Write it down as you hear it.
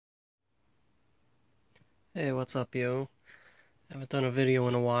Hey, what's up, yo? I haven't done a video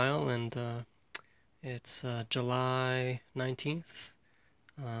in a while, and it's July 19th.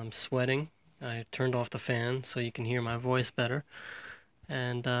 I'm sweating. I turned off the fan so you can hear my voice better.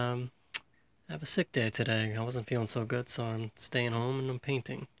 And I have a sick day today. I wasn't feeling so good, so I'm staying home and I'm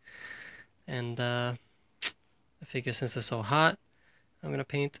painting. And I figure since it's so hot, I'm gonna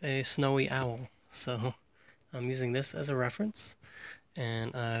paint a snowy owl. So I'm using this as a reference,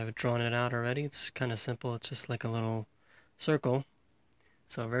 and I've drawn it out already. It's kind of simple. It's just like a little circle,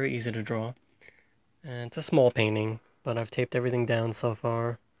 so very easy to draw. And it's a small painting, but I've taped everything down so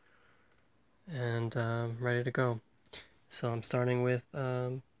far, and ready to go. So I'm starting with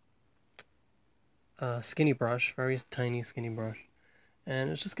a skinny brush, very tiny skinny brush. And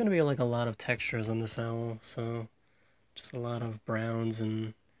it's just going to be like a lot of textures on this owl, so just a lot of browns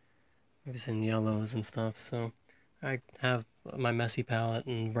and maybe some yellows and stuff. So I have my messy palette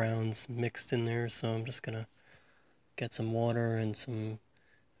and browns mixed in there, so I'm just going to get some water and some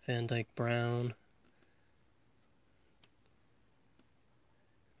Van Dyke brown.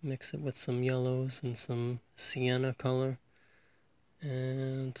 Mix it with some yellows and some sienna color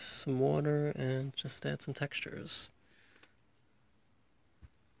and some water and just add some textures.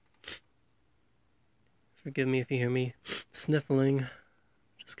 Forgive me if you hear me sniffling,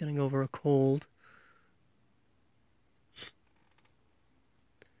 just getting over a cold.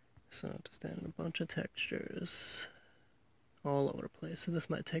 So just adding a bunch of textures all over the place, so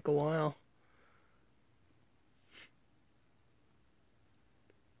this might take a while.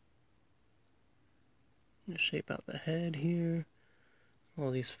 Shape out the head here,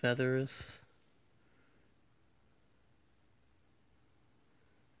 all these feathers.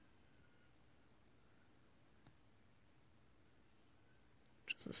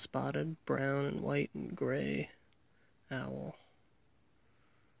 Just a spotted brown and white and gray owl.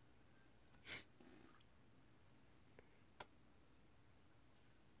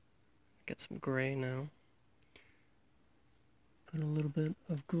 Get some gray now. Put a little bit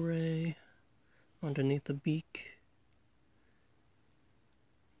of gray underneath the beak.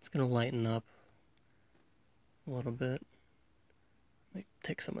 It's going to lighten up a little bit. Might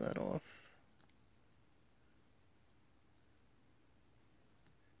take some of that off.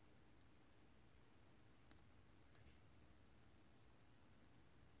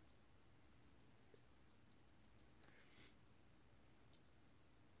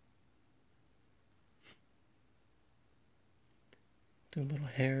 Do little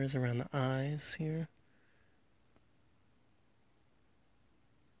hairs around the eyes here.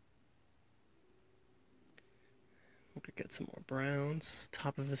 We could get some more browns.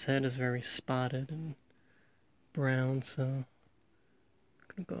 Top of his head is very spotted and brown, so I'm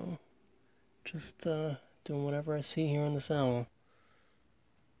gonna go just doing whatever I see here on this owl.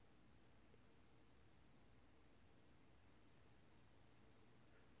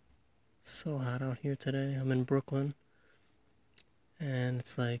 So hot out here today. I'm in Brooklyn, and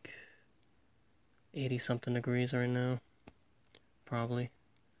it's like 80 something degrees right now. Probably.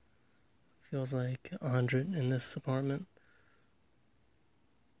 Feels like 100 in this apartment.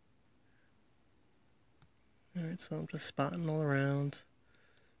 Alright, so I'm just spotting all around.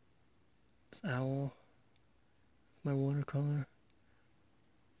 This owl. It's my watercolor.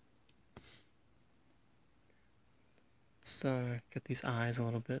 Let's get these eyes a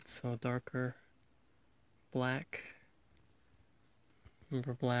little bit, so darker black.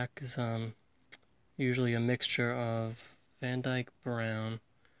 Remember, black is usually a mixture of Van Dyke brown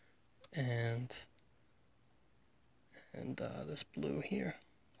and this blue here,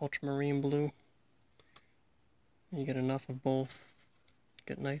 ultramarine blue. You get enough of both,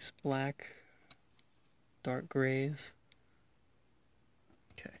 get nice black, dark grays.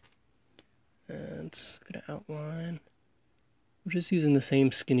 Okay, and gonna outline. I'm just using the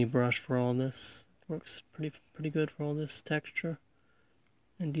same skinny brush for all this. Works pretty good for all this texture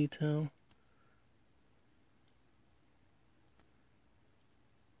and detail.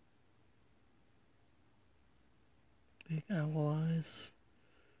 Big owl eyes.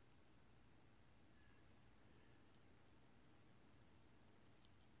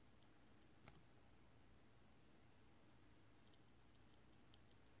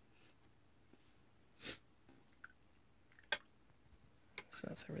 So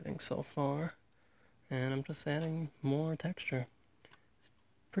that's everything so far. And I'm just adding more texture.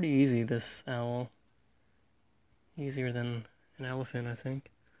 It's pretty easy, this owl. Easier than an elephant, I think.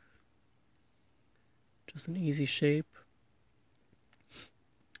 Just an easy shape.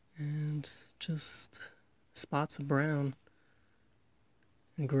 And just spots of brown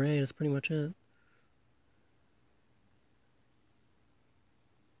and gray, that's pretty much it.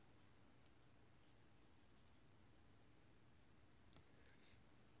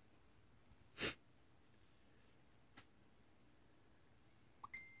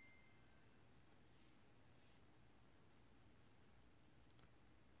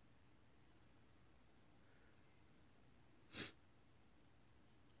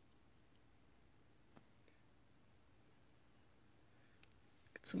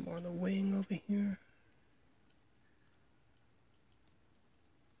 some more on the wing over here.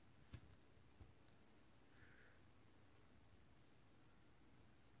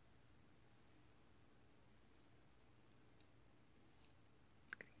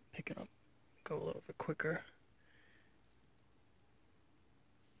 Pick it up, go a little bit quicker.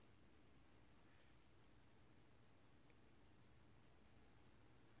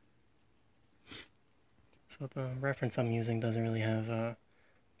 So the reference I'm using doesn't really have a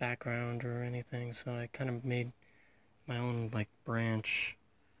background or anything, so I kind of made my own like branch.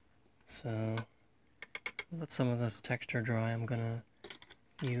 So let some of this texture dry. I'm gonna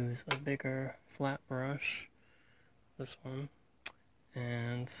use a bigger flat brush, this one,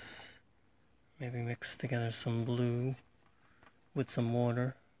 and maybe mix together some blue with some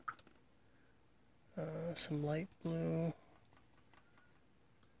water, some light blue.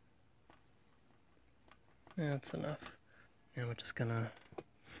 Yeah, that's enough. And we're just gonna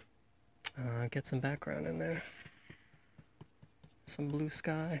get some background in there. Some blue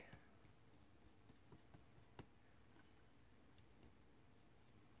sky.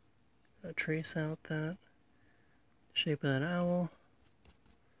 Trace out that shape of that owl.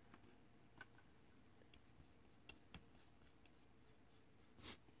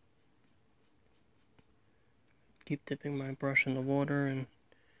 Keep dipping my brush in the water and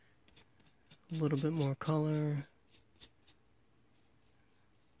a little bit more color.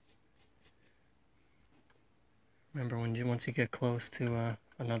 Remember, once you get close to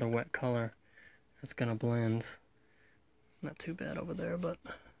another wet color, it's gonna blend. Not too bad over there, but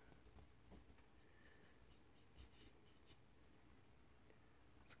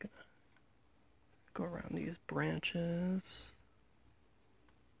it's gonna go around these branches.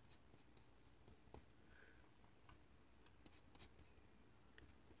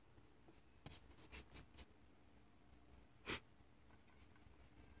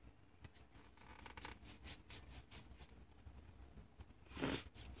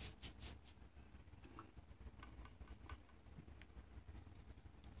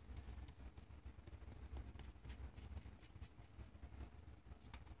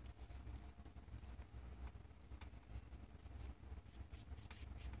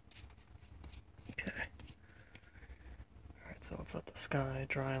 So let's let the sky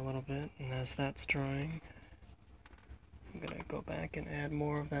dry a little bit, and as that's drying, I'm going to go back and add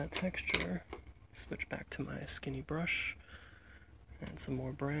more of that texture. Switch back to my skinny brush, add some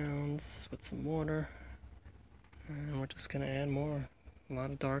more browns with some water, and we're just going to add more. A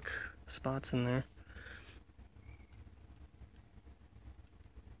lot of dark spots in there.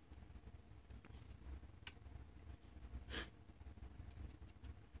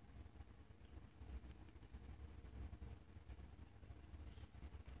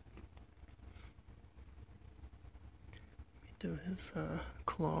 Do his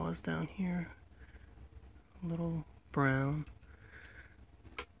claws down here, a little brown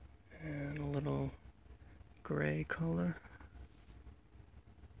and a little gray color.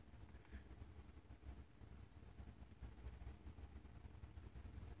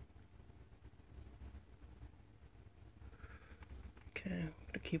 Okay, I'm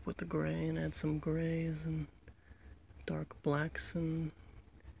gonna keep with the gray and add some grays and dark blacks and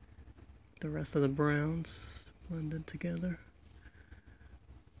the rest of the browns blended together.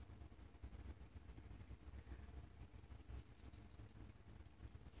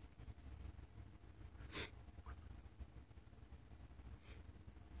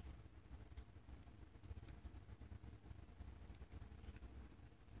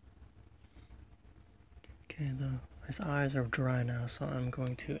 Okay, his eyes are dry now, so I'm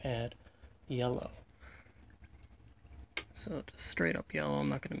going to add yellow. So just straight up yellow, I'm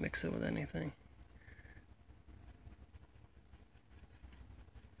not going to mix it with anything.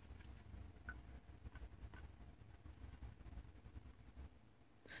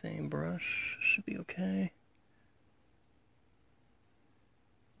 Same brush, should be okay.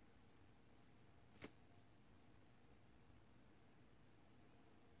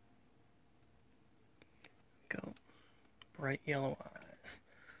 Go. Bright yellow eyes.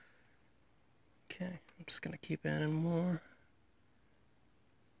 Okay, I'm just gonna keep adding more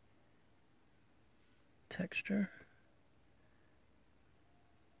texture.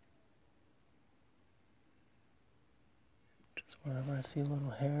 Just wherever I see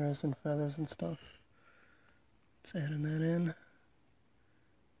little hairs and feathers and stuff, just adding that in.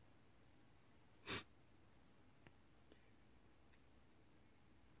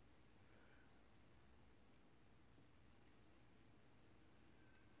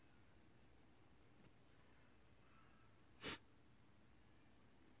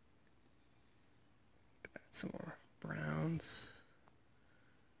 Some more browns.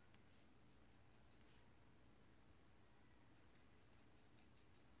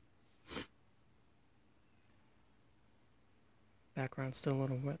 background's still a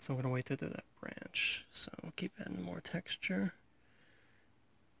little wet, so I'm going to wait to do that branch. So we'll keep adding more texture.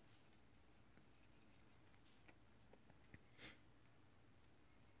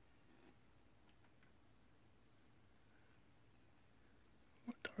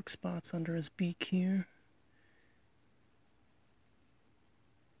 More dark spots under his beak here.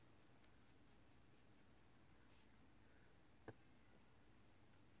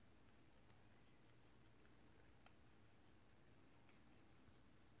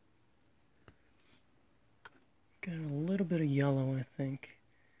 Got a little bit of yellow, I think.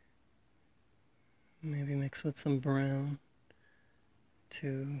 Maybe mix with some brown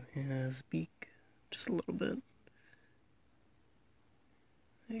to his beak, just a little bit.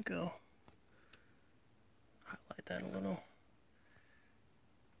 There you go. Highlight that a little.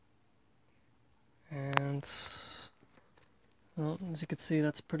 And, well, as you can see,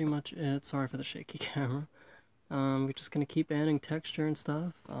 that's pretty much it. Sorry for the shaky camera. We're just going to keep adding texture and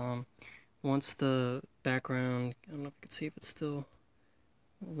stuff. Once the background, I don't know if you can see if it's still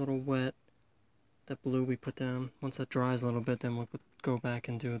a little wet, that blue we put down, once that dries a little bit, then we'll go back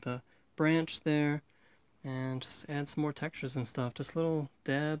and do the branch there, and just add some more textures and stuff, just little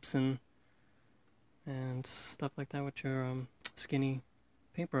dabs and stuff like that with your skinny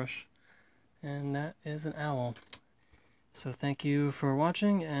paintbrush. And that is an owl. So thank you for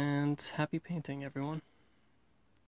watching, and happy painting, everyone.